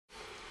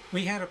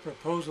we had a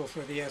proposal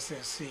for the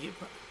SSC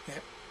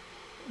that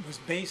was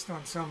based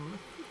on some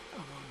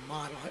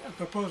model, a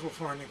proposal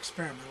for an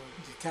experimental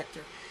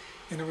detector,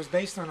 and it was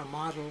based on a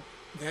model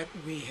that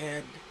we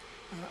had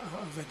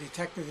of a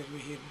detector that we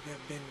had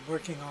been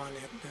working on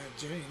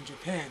in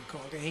Japan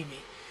called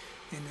AMI.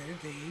 And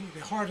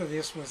the heart of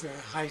this was a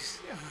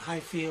high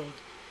field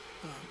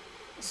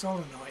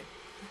solenoid.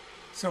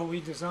 So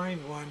we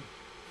designed one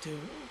a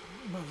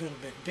little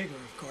bit bigger,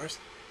 of course,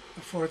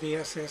 for the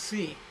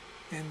SSC,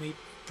 and we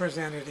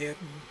presented it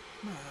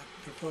and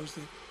proposed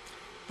it.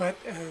 But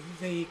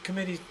the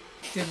committee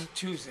didn't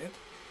choose it.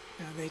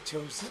 They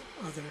chose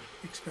other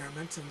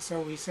experiments, and so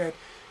we said,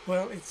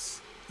 well,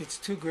 it's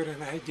too good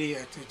an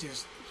idea to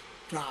just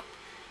drop.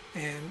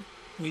 And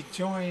we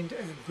joined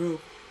a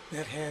group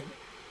that had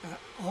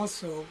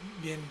also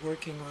been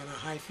working on a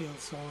high field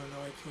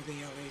solenoid for the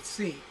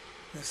LHC,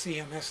 the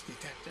CMS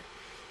detector.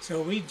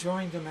 So we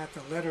joined them at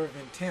the letter of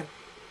intent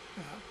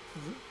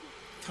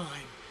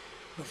time,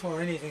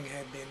 before anything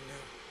had been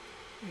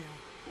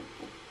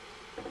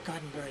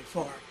gotten very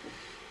far.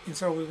 And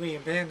so we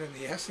abandoned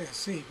the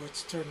SSC,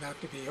 which turned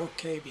out to be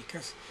okay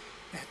because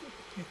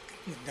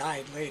it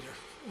died later.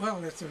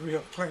 Well, it's a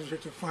real pleasure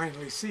to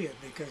finally see it,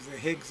 because the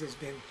Higgs has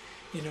been,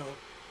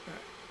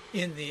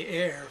 in the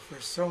air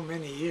for so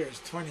many years,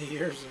 20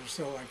 years or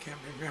so, I can't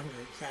remember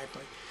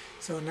exactly.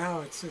 So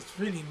now it's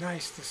really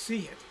nice to see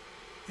it.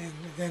 And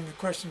then the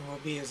question will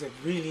be, is it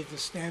really the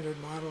standard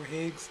model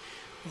Higgs,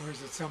 or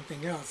is it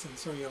something else? And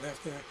so you'll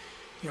have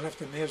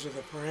to measure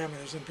the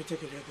parameters, in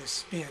particular the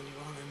spin.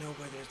 You want to know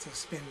whether it's a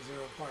spin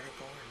zero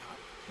particle or not.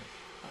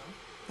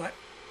 But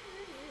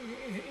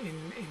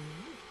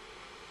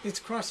it's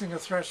crossing a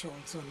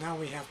threshold, so now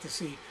we have to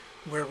see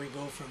where we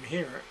go from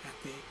here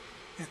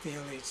at the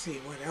LHC.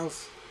 What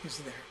else is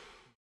there?